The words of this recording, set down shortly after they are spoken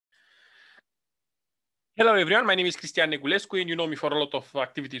Hello everyone, my name is Cristian Negulescu and you know me for a lot of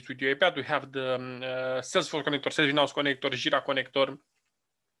activities with UiPath. We have the Salesforce connector, Salesforce connector, Jira connector.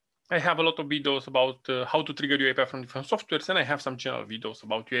 I have a lot of videos about how to trigger UiPath from different softwares, and I have some general videos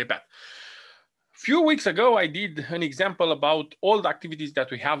about UiPath. Few weeks ago, I did an example about all the activities that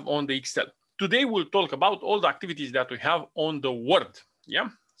we have on the Excel. Today, we'll talk about all the activities that we have on the Word. Yeah,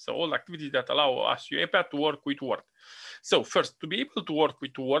 so all the activities that allow us UiPath to work with Word. So first, to be able to work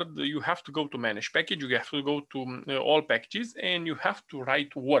with Word, you have to go to Manage Package, you have to go to All Packages, and you have to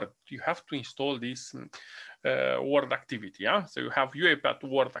write Word. You have to install this Word activity. Yeah? So you have UiPath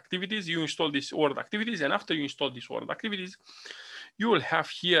Word Activities, you install this Word Activities, and after you install this Word Activities, you will have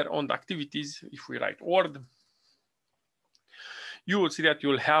here on the activities, if we write Word, you will see that you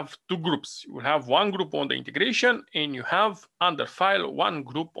will have two groups. You will have one group on the integration, and you have under file one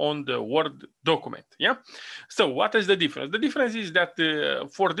group on the Word document. Yeah. So what is the difference? The difference is that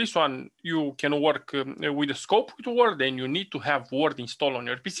for this one, you can work with the scope with Word, and you need to have Word installed on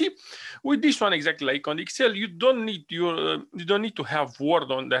your PC. With this one, exactly like on Excel, you don't need to have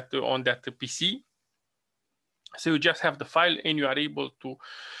Word on that PC. So you just have the file, and you are able to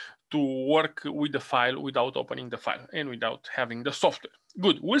work with the file without opening the file and without having the software.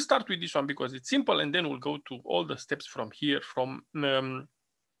 Good. We'll start with this one because it's simple, and then we'll go to all the steps from here from the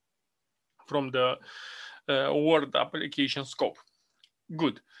Word application scope.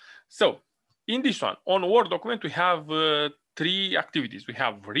 Good. So in this one, on Word document, we have three activities. We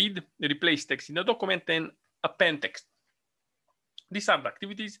have read, replace text in the document, and append text. These are the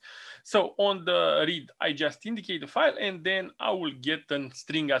activities. So on the read, I just indicate the file, and then I will get a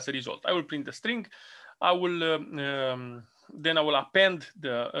string as a result. I will print the string. I will then I will append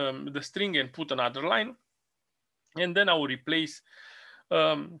the string and put another line, and then I will replace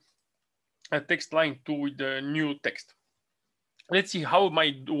a text line 2 with the new text. Let's see how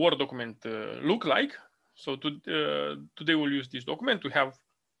my Word document look like. So today we'll use this document. We have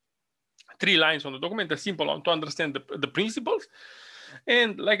 3 lines on the document, a simple one to understand the principles.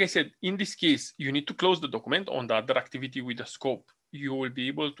 And like I said, in this case, you need to close the document. On the other activity with the scope, you will be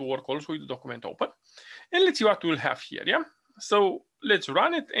able to work also with the document open. And let's see what we'll have here. Yeah. So let's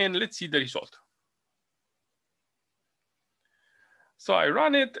run it and let's see the result. So I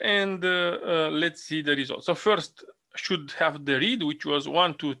run it and let's see the result. So first should have the read, which was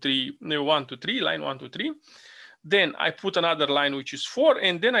 1, 2, 3, 1, 2, 3, line 1, 2, 3. Then I put another line, which is 4,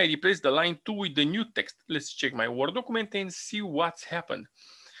 and then I replace the line 2 with the new text. Let's check my Word document and see what's happened.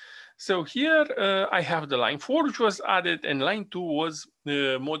 So here I have the line 4, which was added, and line 2 was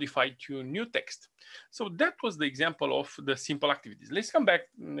modified to new text. So that was the example of the simple activities. Let's come back.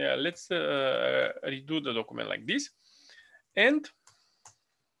 Let's redo the document like this and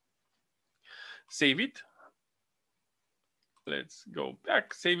save it. Let's go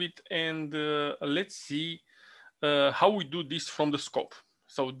back, save it, and let's see how we do this from the scope.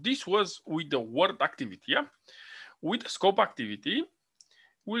 So this was with the Word activity. Yeah, with the scope activity,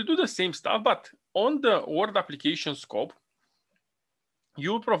 we'll do the same stuff, but on the Word application scope,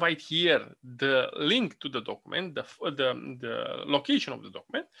 you provide here the link to the document, the location of the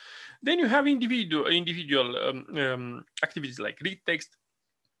document. Then you have individual activities like read text,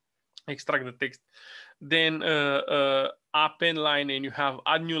 extract the text, then append line, and you have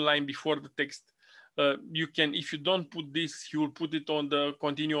add new line before the text. You can, if you don't put this, you will put it on the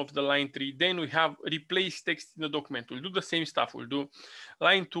continue of the line 3. Then we have replace text in the document. We'll do the same stuff. We'll do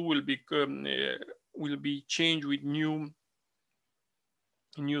line 2 will be changed with new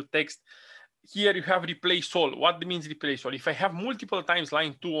text. Here you have replace all. What means replace all? If I have multiple times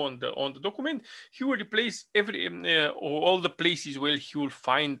line 2 on the document, he will replace all the places where he will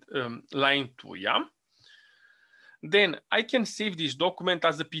find line 2. Yeah. Then I can save this document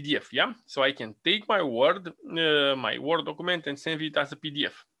as a PDF. Yeah. So I can take my Word document and save it as a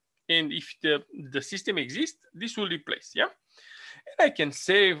PDF. And if the system exists, this will replace. Yeah. And I can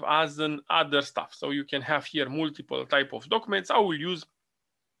save as an other stuff. So you can have here multiple type of documents. I will use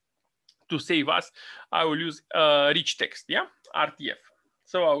to save as, I will use rich text. Yeah. RTF.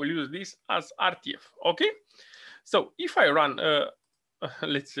 So I will use this as RTF. Okay. So if I run,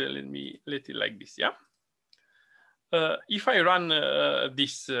 let it like this. Yeah. If I run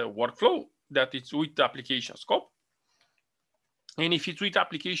this workflow, that it's with the application scope, and if it's with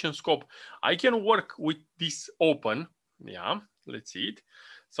application scope, I can work with this open. Yeah, let's see it.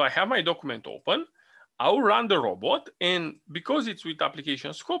 So I have my document open. I'll run the robot, and because it's with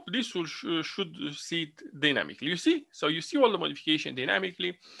application scope, this will should see it dynamically. You see? So you see all the modification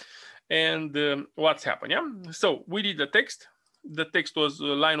dynamically, and what's happened. Yeah. So we did the text. The text was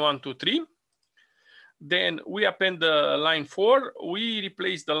line 1, 2, 3. Then we append the line 4. We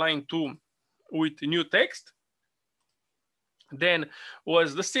replace the line 2 with new text. Then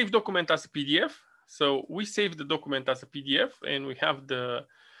was the save document as a PDF. So we save the document as a PDF and we have the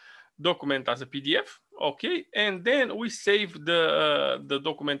document as a PDF. Okay, and then we save the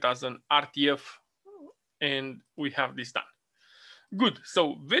document as an RTF and we have this done. Good,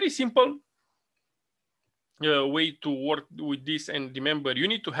 so very simple way to work with this. And remember, you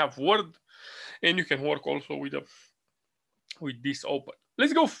need to have Word and you can work also with this open.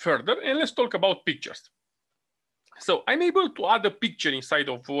 Let's go further and let's talk about pictures. So I'm able to add a picture inside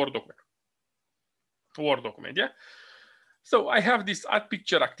of Word document, yeah? So I have this add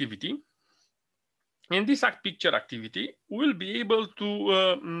picture activity. And this add picture activity will be able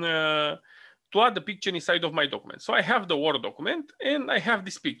to add the picture inside of my document. So I have the Word document and I have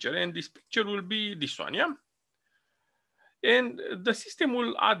this picture, and this picture will be this one, yeah? And the system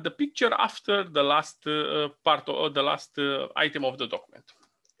will add the picture after the last part or the last item of the document.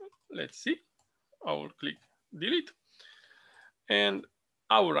 Let's see. I will click delete and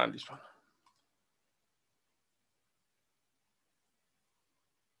I will run this one.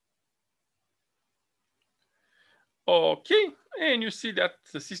 Okay, and you see that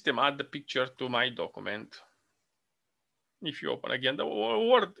the system add the picture to my document. If you open again the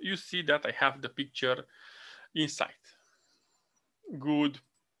Word, you see that I have the picture inside. Good.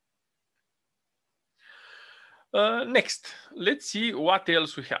 Next, let's see what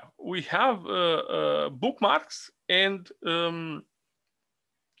else we have. We have bookmarks, and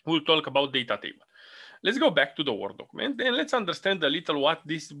we'll talk about data table. Let's go back to the Word document and let's understand a little what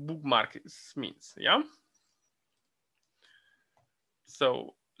this bookmark means, yeah?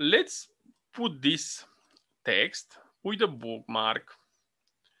 So let's put this text with a bookmark.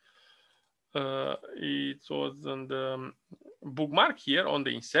 It was on the bookmark here on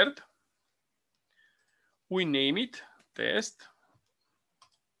the insert. We name it test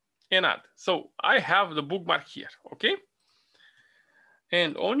and add. So I have the bookmark here, okay?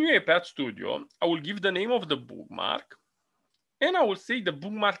 And on UiPath Studio, I will give the name of the bookmark and I will say the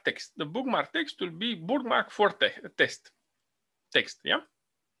bookmark text. The bookmark text will be bookmark for text, yeah?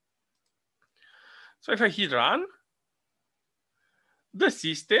 So if I hit run, the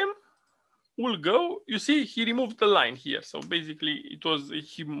system will go, you see, he removed the line here. So basically it was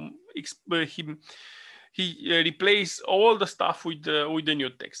he replaced all the stuff with the new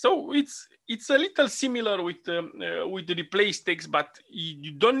text. So it's a little similar with the replace text, but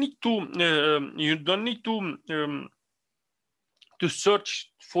you don't need to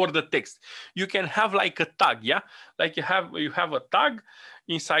search for the text. You can have like a tag, yeah, like you have a tag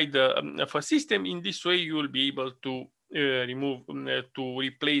inside of a system. In this way, you will be able to to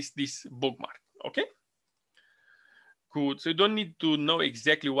replace this bookmark. Okay, good. So you don't need to know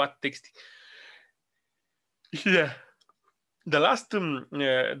exactly what text. Yeah, the last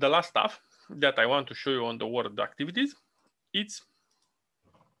stuff that I want to show you on the Word activities, it's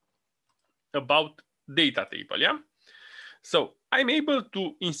about data table, yeah? So I'm able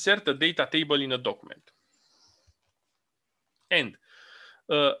to insert a data table in a document. And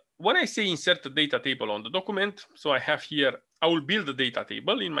when I say insert a data table on the document, so I have here, I will build a data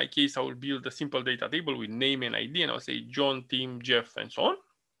table. In my case, I will build a simple data table with name and ID, and I'll say John, Tim, Jeff, and so on.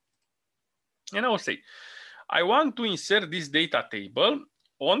 And I will say, I want to insert this data table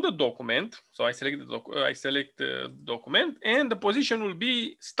on the document. So I select the document and the position will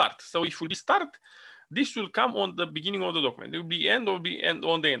be start. So if it will be start, this will come on the beginning of the document. It will be end on the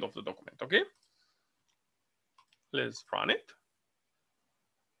end of the document, okay? Let's run it.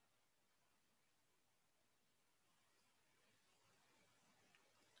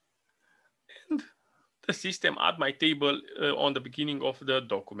 And the system add my table on the beginning of the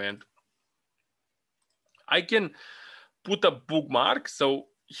document. I can put a bookmark, so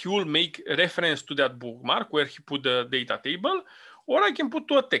he will make reference to that bookmark where he put the data table, or I can put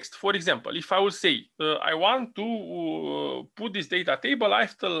to a text. For example, if I will say, I want to put this data table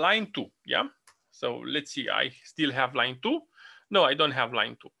after line 2, yeah? So let's see, I still have line 2. No, I don't have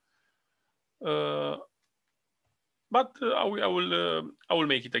line 2. But I will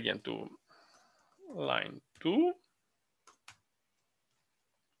make it again to line 2.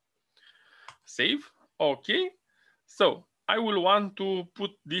 Save. Okay, so I will want to put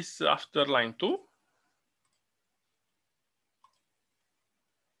this after line 2.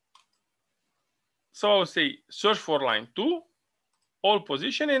 So I'll say search for line 2, all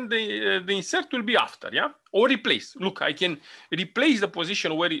position, and the insert will be after, yeah? Or replace. Look, I can replace the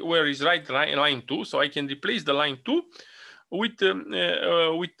position where is right line 2. So I can replace the line 2 with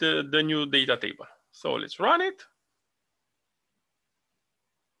the new data table. So let's run it.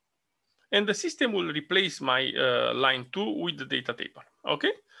 And the system will replace my line 2 with the data table,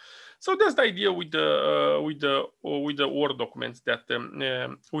 okay? So that's the idea with the Word documents, that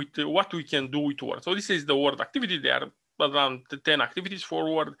with what we can do with Word. So this is the Word activity. There are around 10 activities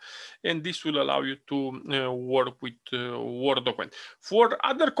for Word, and this will allow you to work with Word document. For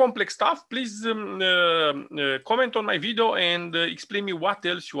other complex stuff, please comment on my video and explain me what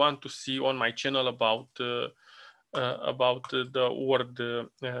else you want to see on my channel about the Word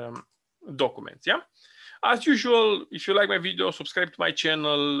documents. Yeah. As usual, if you like my video, subscribe to my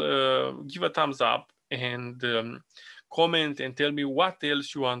channel, give a thumbs up, and comment and tell me what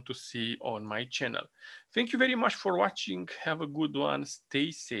else you want to see on my channel. Thank you very much for watching. Have a good one.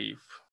 Stay safe.